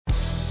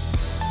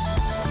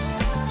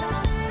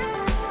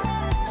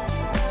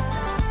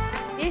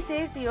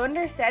is the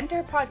Under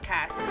Centre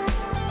podcast.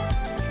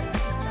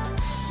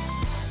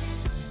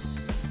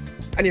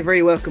 And you're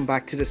very welcome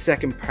back to the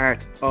second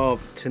part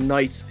of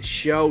tonight's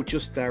show.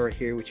 Just Dara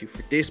here with you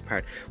for this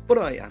part, but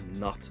I am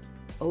not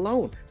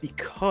alone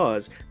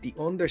because the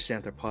Under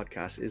Centre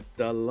podcast is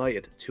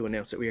delighted to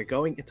announce that we are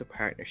going into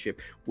partnership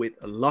with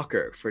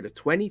Locker for the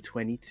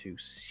 2022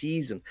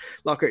 season.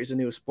 Locker is a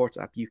new sports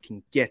app you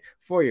can get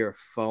for your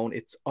phone.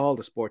 It's all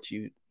the sports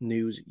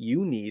news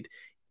you need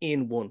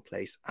in one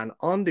place. And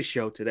on the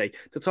show today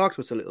to talk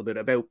to us a little bit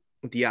about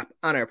the app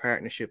and our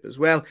partnership as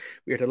well,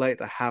 we are delighted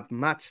to have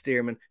Matt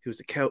Stearman, who's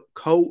the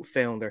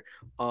co-founder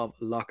of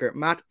Locker.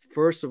 Matt,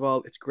 first of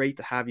all, it's great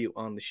to have you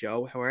on the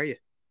show. How are you?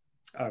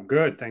 I'm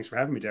good. Thanks for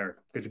having me, Derek.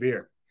 Good to be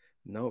here.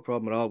 No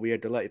problem at all. We are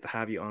delighted to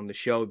have you on the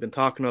show. We've been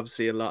talking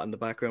obviously a lot in the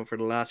background for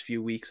the last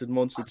few weeks and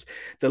months. It's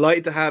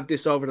delighted to have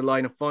this over the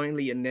line and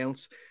finally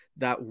announce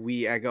that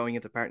we are going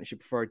into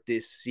partnership for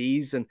this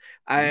season.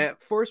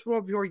 First of all,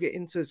 before we get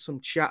into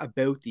some chat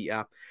about the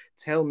app,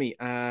 tell me,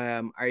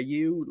 are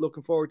you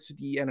looking forward to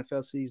the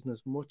NFL season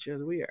as much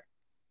as we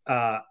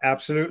are?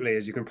 Absolutely.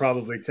 As you can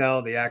probably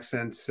tell, the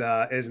accent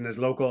isn't as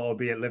local,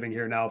 albeit living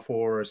here now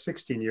for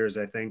 16 years,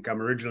 I think.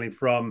 I'm originally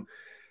from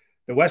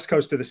the west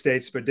coast of the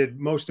States, but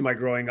did most of my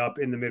growing up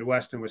in the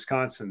Midwest in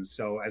Wisconsin.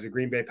 So as a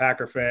Green Bay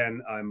Packer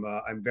fan,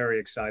 I'm very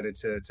excited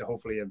to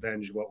hopefully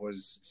avenge what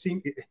was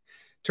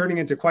turning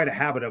into quite a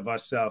habit of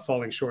us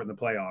falling short in the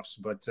playoffs.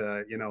 But,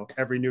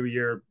 every new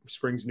year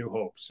springs new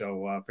hope.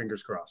 So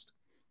fingers crossed.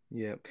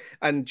 Yeah.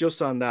 And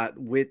just on that,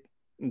 with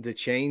the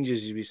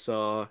changes we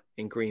saw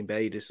in Green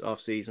Bay this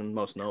offseason,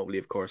 most notably,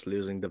 of course,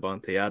 losing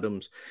Davante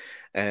Adams,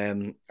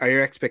 are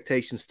your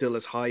expectations still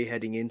as high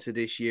heading into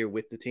this year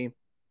with the team?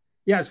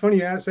 Yeah, it's funny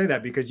you say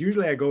that because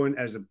usually I go in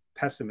as a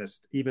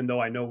pessimist, even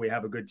though I know we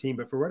have a good team.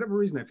 But for whatever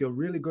reason, I feel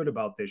really good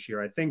about this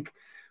year. I think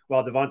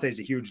while Davante is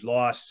a huge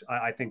loss,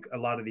 I think a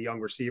lot of the young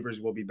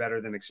receivers will be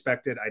better than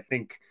expected. I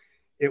think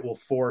it will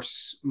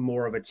force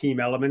more of a team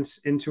element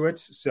into it.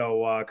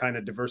 So kind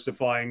of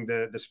diversifying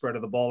the spread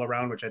of the ball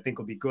around, which I think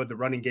will be good. The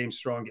running game's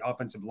strong. The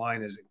offensive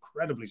line is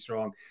incredibly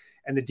strong.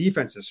 And the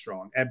defense is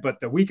strong. But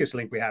the weakest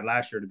link we had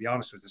last year, to be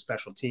honest, was the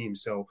special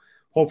teams. So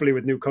hopefully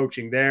with new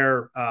coaching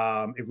there,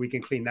 if we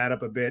can clean that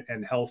up a bit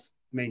and health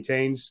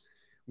maintains,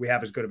 we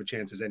have as good of a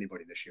chance as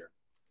anybody this year.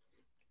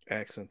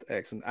 Excellent.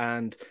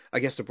 And I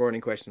guess the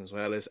burning question as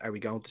well is, are we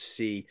going to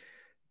see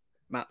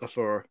Matt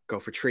LaFleur go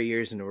for 3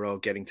 years in a row,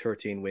 getting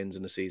 13 wins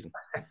in a season?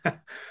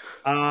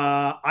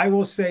 I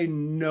will say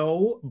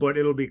no, but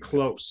it'll be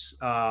close.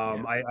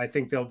 I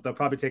think they'll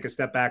probably take a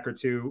step back or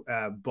two,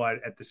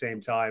 but at the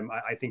same time,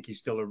 I think he's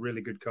still a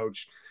really good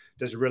coach.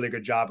 Does a really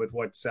good job with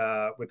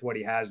what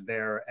he has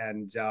there,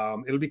 and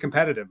it'll be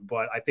competitive.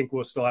 But I think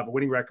we'll still have a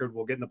winning record.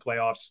 We'll get in the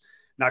playoffs.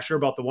 Not sure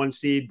about the 1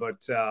 seed,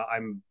 but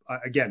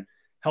again,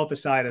 health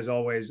aside, as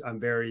always,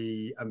 I'm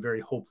very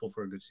hopeful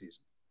for a good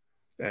season.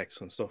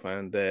 Excellent stuff.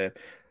 And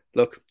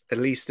look, at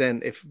least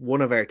then if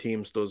one of our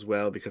teams does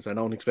well, because I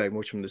don't expect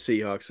much from the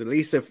Seahawks, at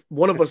least if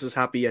one of us is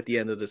happy at the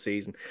end of the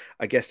season,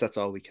 I guess that's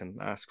all we can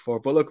ask for.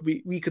 But look,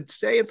 we could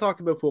stay and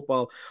talk about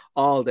football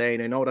all day,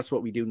 and I know that's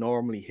what we do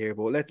normally here,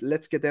 but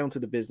let's get down to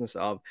the business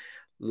of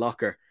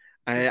Locker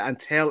and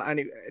tell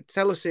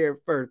us here,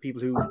 for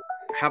people who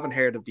haven't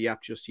heard of the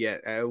app just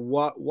yet,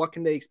 what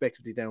can they expect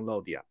if they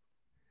download the app?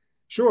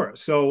 Sure.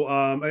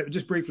 So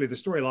just briefly, the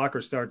story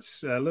Locker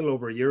starts a little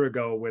over a year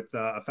ago with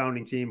a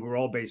founding team who are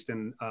all based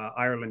in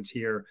Ireland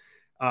here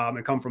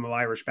and come from an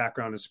Irish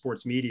background in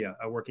sports media,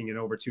 working in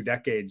over 2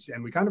 decades.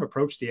 And we kind of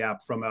approached the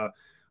app from a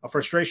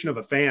frustration of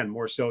a fan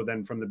more so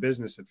than from the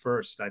business at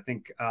first. I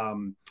think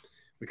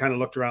we kind of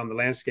looked around the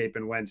landscape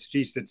and went,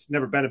 geez, it's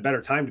never been a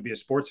better time to be a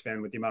sports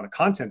fan with the amount of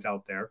content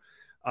out there.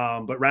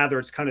 But rather,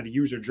 it's kind of the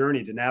user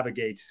journey to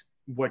navigate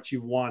what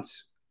you want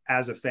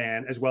as a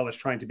fan, as well as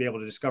trying to be able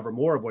to discover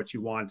more of what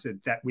you want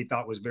that we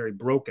thought was very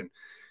broken.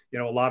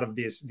 A lot of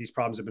these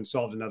problems have been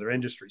solved in other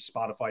industries.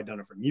 Spotify done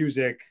it for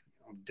music,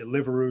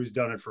 Deliveroo's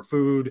done it for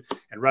food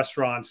and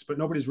restaurants, but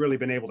nobody's really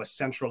been able to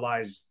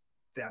centralize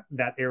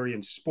that area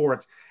in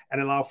sport and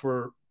allow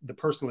for the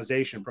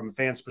personalization from a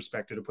fan's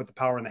perspective to put the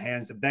power in the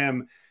hands of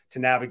them to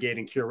navigate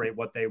and curate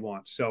what they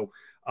want. So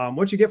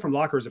what you get from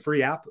Locker is a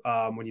free app.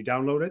 When you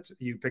download it,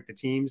 you pick the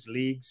teams,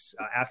 leagues,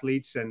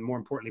 athletes, and more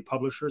importantly,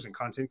 publishers and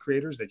content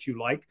creators that you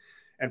like.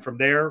 And from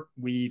there,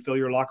 we fill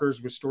your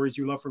lockers with stories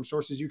you love from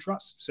sources you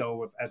trust.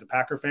 So if, as a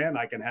Packer fan,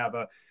 I can have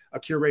a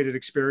curated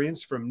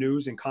experience from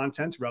news and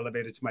content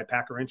related to my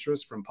Packer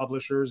interests from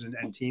publishers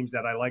and teams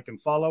that I like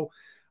and follow.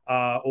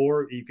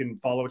 Or you can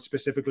follow it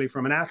specifically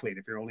from an athlete.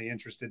 If you're only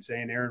interested,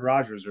 say, in Aaron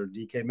Rodgers or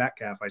DK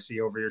Metcalf, I see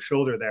over your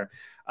shoulder there,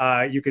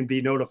 you can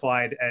be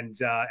notified and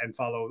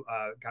follow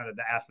kind of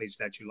the athletes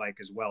that you like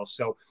as well.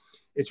 So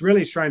it's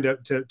really trying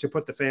to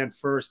put the fan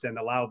first and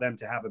allow them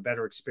to have a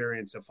better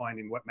experience of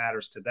finding what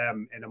matters to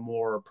them in a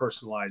more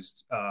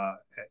personalized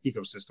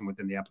ecosystem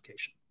within the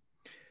application.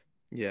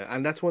 Yeah,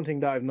 and that's one thing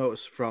that I've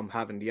noticed from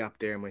having the app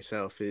there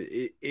myself.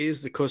 It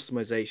is the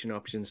customization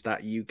options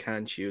that you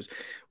can choose.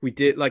 We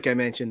did, like I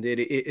mentioned,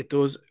 it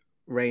does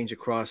range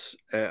across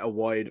a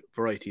wide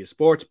variety of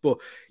sports, but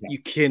Yeah.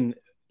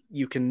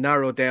 you can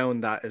narrow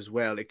down that as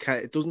well.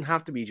 It doesn't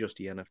have to be just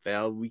the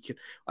NFL.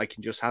 I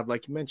can just have,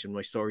 like you mentioned,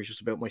 my stories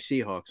just about my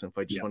Seahawks, and if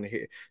I just want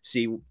to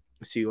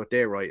see what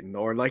they're writing,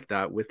 or like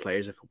that with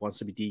players, if it wants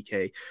to be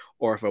DK,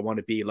 or if I want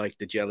to be like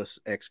the jealous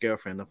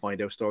ex-girlfriend and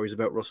find out stories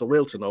about Russell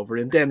Wilson over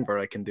in Denver,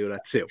 I can do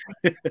that too.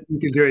 You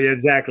can do it,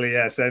 exactly.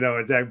 Yes, I know,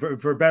 exactly,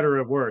 for better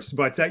or worse.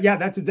 But yeah,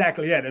 that's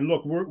exactly it. And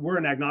look, we're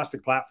an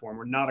agnostic platform.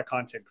 We're not a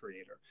content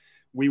creator.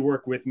 We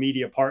work with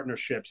media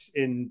partnerships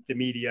in the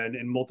media and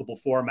in multiple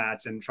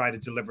formats, and try to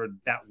deliver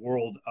that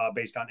world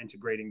based on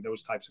integrating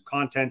those types of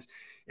content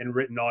in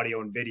written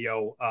audio and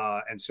video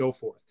and so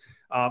forth.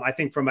 I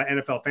think from an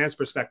NFL fans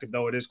perspective,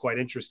 though, it is quite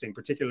interesting,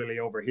 particularly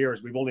over here,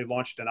 as we've only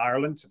launched in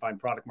Ireland to find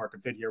product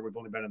market fit here. We've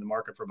only been in the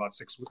market for about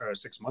 6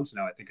 months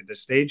now, I think, at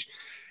this stage.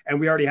 And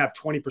we already have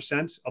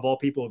 20% of all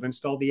people who've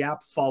installed the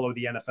app follow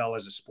the NFL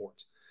as a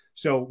sport.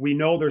 So we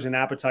know there's an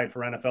appetite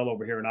for NFL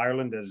over here in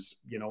Ireland, as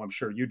you know, I'm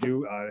sure you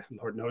do.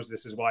 Lord knows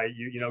this is why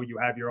you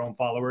have your own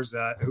followers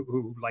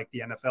who like the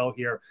NFL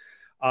here.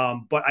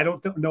 But I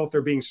don't know if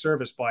they're being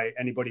serviced by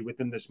anybody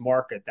within this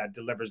market that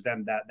delivers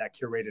them that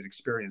curated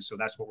experience. So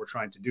that's what we're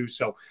trying to do.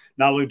 So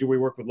not only do we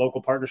work with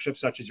local partnerships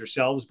such as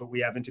yourselves, but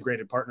we have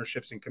integrated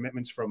partnerships and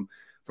commitments from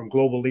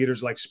global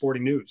leaders like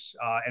Sporting News.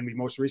 And we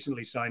most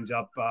recently signed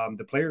up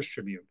the Players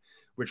Tribune,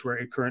 which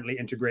we're currently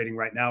integrating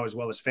right now, as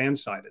well as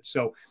Fansided.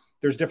 So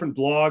there's different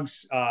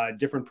blogs,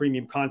 different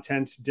premium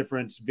content,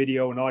 different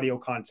video and audio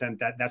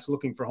content that's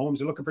looking for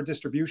homes and looking for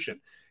distribution.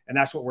 And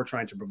that's what we're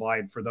trying to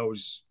provide for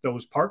those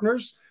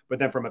partners. But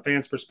then from a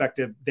fan's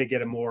perspective, they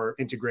get a more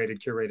integrated,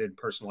 curated,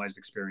 personalized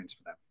experience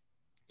for them.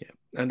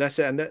 Yeah, and that's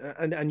it.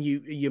 And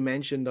you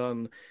mentioned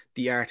on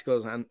the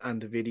articles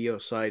and the video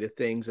side of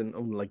things,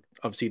 and like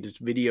obviously this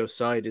video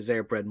side is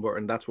their bread and butter,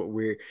 and that's what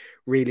we're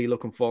really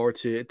looking forward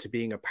to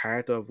being a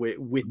part of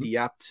with the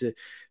app, to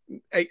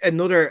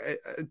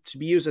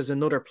be used as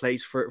another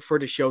place for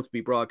the show to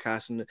be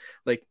broadcast, and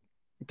like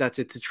that's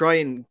it, to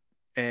try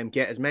and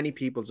get as many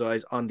people's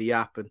eyes on the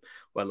app, and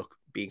well, look,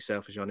 being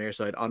selfish on their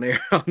side, on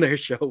their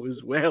show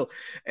as well,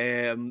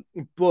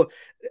 but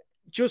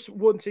just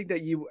one thing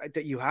that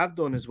you have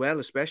done as well,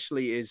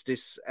 especially, is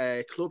this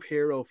Club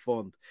Hero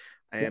Fund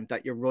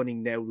that you're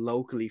running now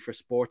locally for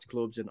sports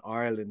clubs in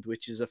Ireland,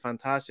 which is a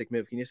fantastic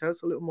move. Can you tell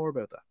us a little more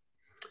about that?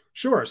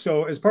 Sure.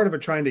 So as part of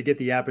it, trying to get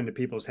the app into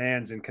people's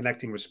hands and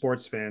connecting with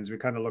sports fans, we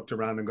kind of looked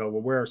around and go,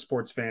 well, where are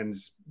sports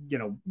fans,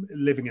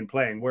 living and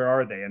playing? Where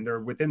are they? And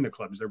they're within the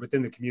clubs, they're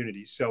within the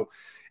communities. So,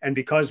 and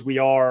because we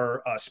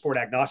are sport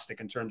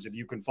agnostic in terms of,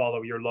 you can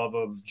follow your love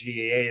of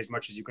GAA as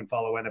much as you can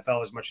follow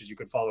NFL, as much as you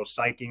can follow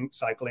cycling,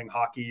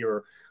 hockey,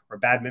 or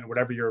badminton,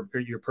 whatever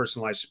your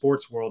personalized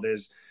sports world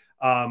is.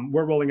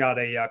 We're rolling out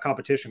a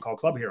competition called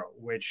Club Hero,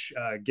 which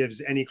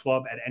gives any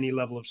club at any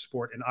level of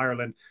sport in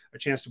Ireland a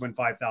chance to win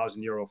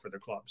 €5,000 for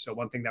their club. So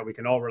one thing that we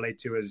can all relate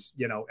to is,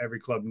 every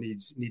club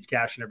needs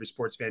cash, and every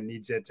sports fan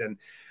needs it. And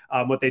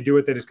what they do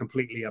with it is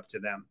completely up to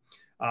them.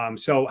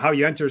 So how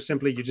you enter is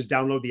simply, you just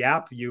download the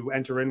app, you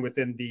enter in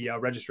within the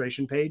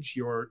registration page,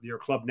 your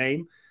club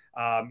name.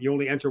 You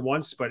only enter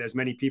once, but as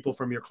many people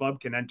from your club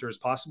can enter as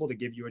possible to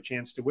give you a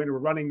chance to win. We're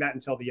running that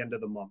until the end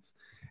of the month.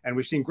 And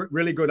we've seen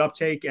really good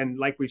uptake. And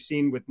like we've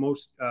seen with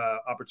most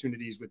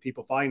opportunities with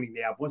people finding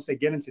the app, once they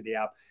get into the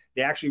app,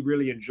 they actually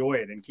really enjoy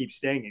it and keep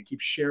staying and keep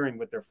sharing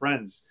with their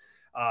friends.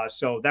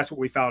 So that's what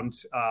we found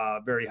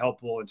very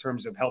helpful in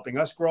terms of helping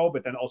us grow,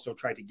 but then also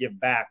try to give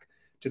back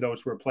to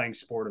those who are playing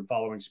sport and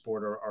following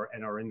sport,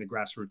 and are in the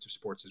grassroots of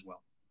sports as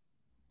well.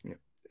 Yeah.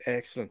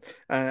 Excellent.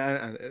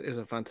 And it is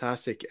a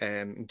fantastic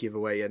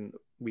giveaway, and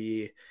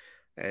we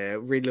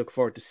really look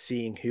forward to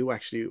seeing who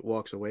actually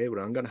walks away with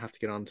it. I'm going to have to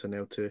get on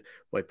to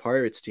my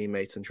Pirates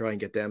teammates and try and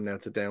get them now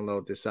to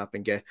download this app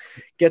and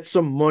get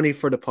some money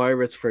for the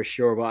Pirates for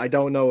sure. But I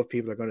don't know if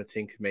people are going to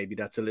think maybe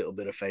that's a little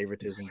bit of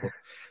favoritism, but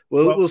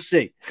we'll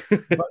see.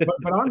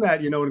 but on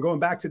that, and going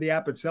back to the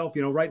app itself,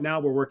 right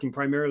now we're working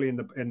primarily in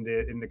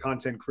the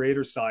content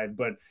creator side,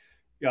 but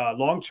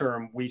long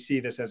term, we see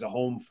this as a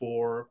home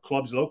for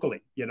clubs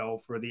locally,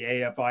 for the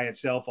AFI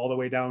itself, all the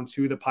way down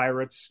to the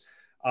Pirates,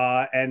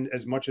 and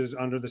as much as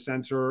Under the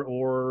Center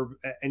or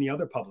any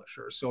other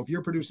publisher. So if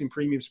you're producing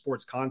premium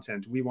sports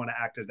content, we want to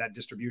act as that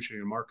distribution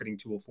and marketing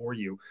tool for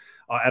you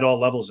at all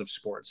levels of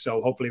sports.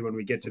 So hopefully when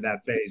we get to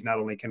that phase, not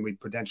only can we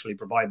potentially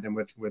provide them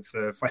with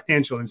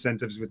financial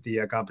incentives with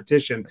the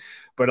competition,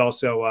 but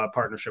also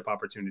partnership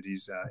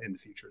opportunities in the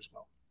future as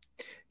well.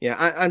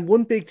 Yeah. And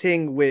one big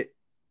thing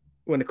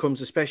when it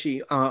comes,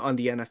 especially on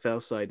the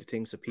NFL side of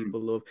things, that people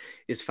love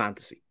is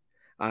fantasy.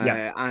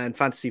 And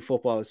fantasy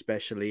football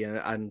especially,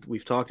 and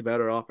we've talked about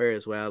it off air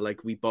as well.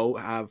 Like, we both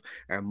have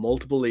our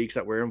multiple leagues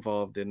that we're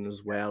involved in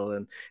as well.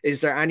 And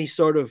is there any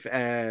sort of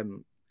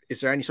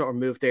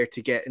move there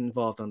to get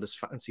involved on this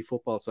fantasy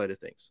football side of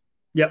things?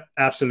 Yep,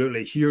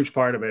 absolutely. Huge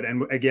part of it.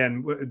 And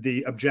again,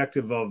 the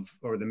objective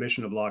or the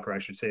mission of Locker, I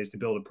should say, is to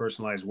build a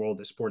personalized world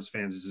that sports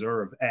fans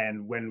deserve.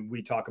 And when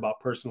we talk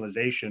about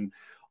personalization,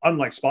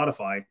 unlike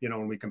Spotify,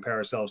 when we compare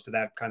ourselves to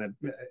that kind of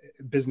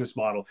business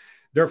model,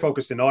 they're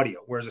focused in audio,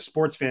 whereas a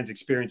sports fan's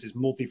experience is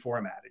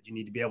multi-formatted. You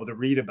need to be able to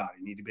read about it.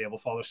 You need to be able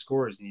to follow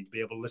scores. You need to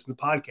be able to listen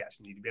to podcasts.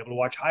 You need to be able to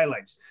watch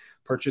highlights,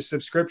 purchase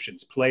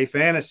subscriptions, play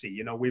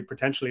fantasy. We're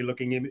potentially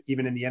looking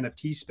even in the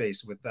NFT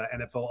space with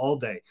NFL All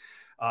Day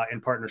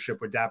in partnership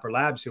with Dapper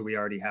Labs, who we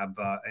already have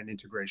an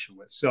integration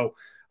with. So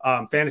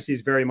fantasy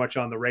is very much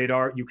on the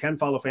radar. You can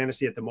follow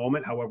fantasy at the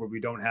moment. However, we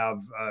don't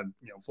have,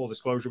 full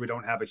disclosure, we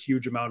don't have a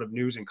huge amount of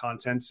news and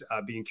content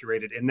being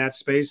curated in that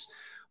space.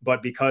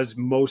 But because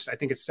I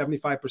think it's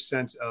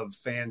 75% of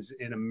fans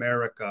in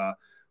America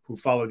who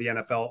follow the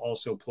NFL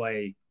also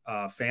play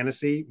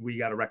fantasy, we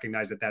got to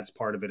recognize that that's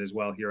part of it as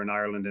well here in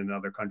Ireland and in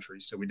other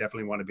countries. So we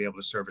definitely want to be able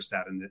to service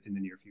that in the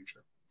near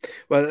future.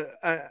 Well,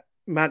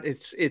 Matt,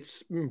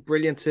 it's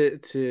brilliant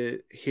to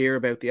hear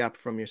about the app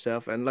from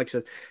yourself. And like I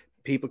said,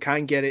 people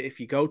can get it.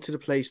 If you go to the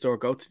Play Store,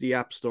 go to the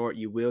App Store,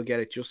 you will get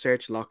it. Just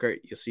search Locker.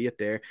 You'll see it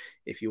there.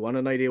 If you want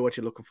an idea what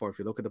you're looking for, if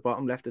you look at the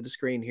bottom left of the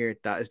screen here,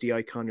 that is the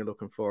icon you're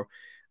looking for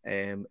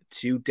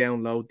to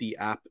download the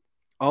app.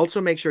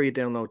 Also, make sure you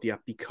download the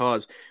app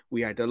because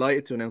we are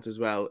delighted to announce as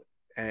well,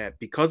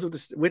 because of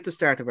this, with the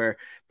start of our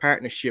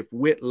partnership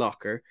with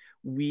Locker,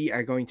 we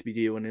are going to be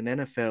doing an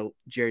NFL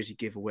jersey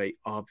giveaway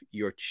of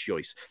your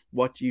choice.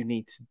 What you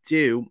need to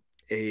do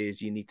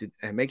is you need to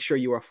make sure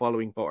you are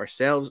following both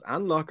ourselves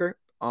and Locker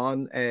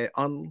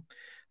on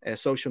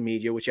social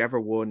media,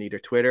 whichever one, either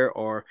Twitter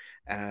or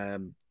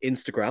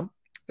Instagram.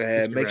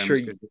 Make sure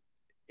you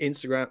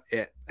Instagram,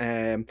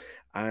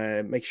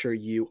 make sure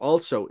you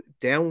also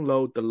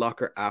download the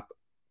Locker app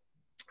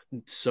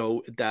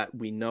so that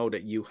we know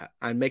that you have,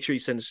 and make sure you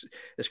send us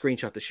a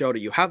screenshot to show that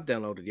you have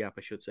downloaded the app,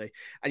 I should say,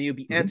 and you'll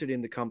be entered in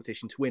the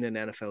competition to win an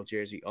NFL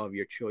jersey of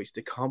your choice.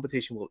 The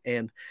competition will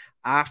end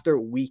after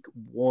week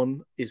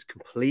 1 is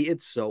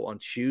completed. So on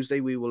Tuesday,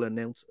 we will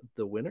announce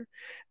the winner.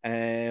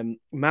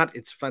 Matt,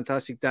 it's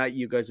fantastic that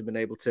you guys have been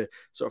able to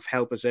sort of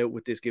help us out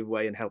with this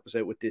giveaway and help us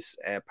out with this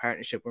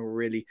partnership. And we're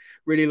really,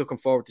 really looking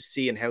forward to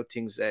seeing how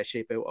things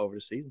shape out over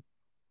the season.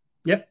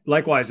 Yep,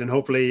 likewise. And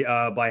hopefully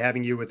by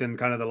having you within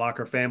kind of the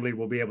Locker family,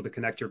 we'll be able to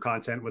connect your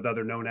content with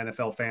other known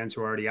NFL fans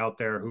who are already out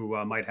there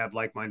who might have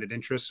like-minded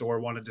interests or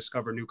want to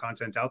discover new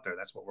content out there.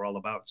 That's what we're all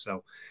about.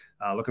 So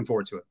looking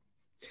forward to it.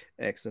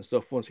 Excellent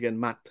stuff. Once again,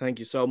 Matt, thank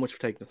you so much for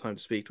taking the time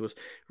to speak to us.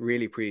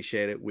 Really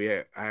appreciate it. We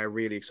are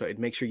really excited.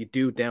 Make sure you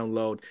do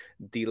download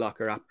the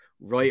Locker app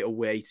right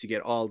away to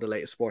get all the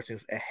latest sports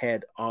news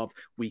ahead of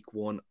week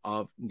 1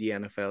 of the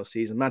NFL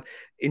season. Matt,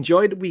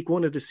 enjoyed week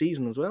 1 of the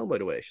season as well, by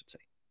the way, I should say.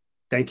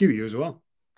 Thank you. You as well.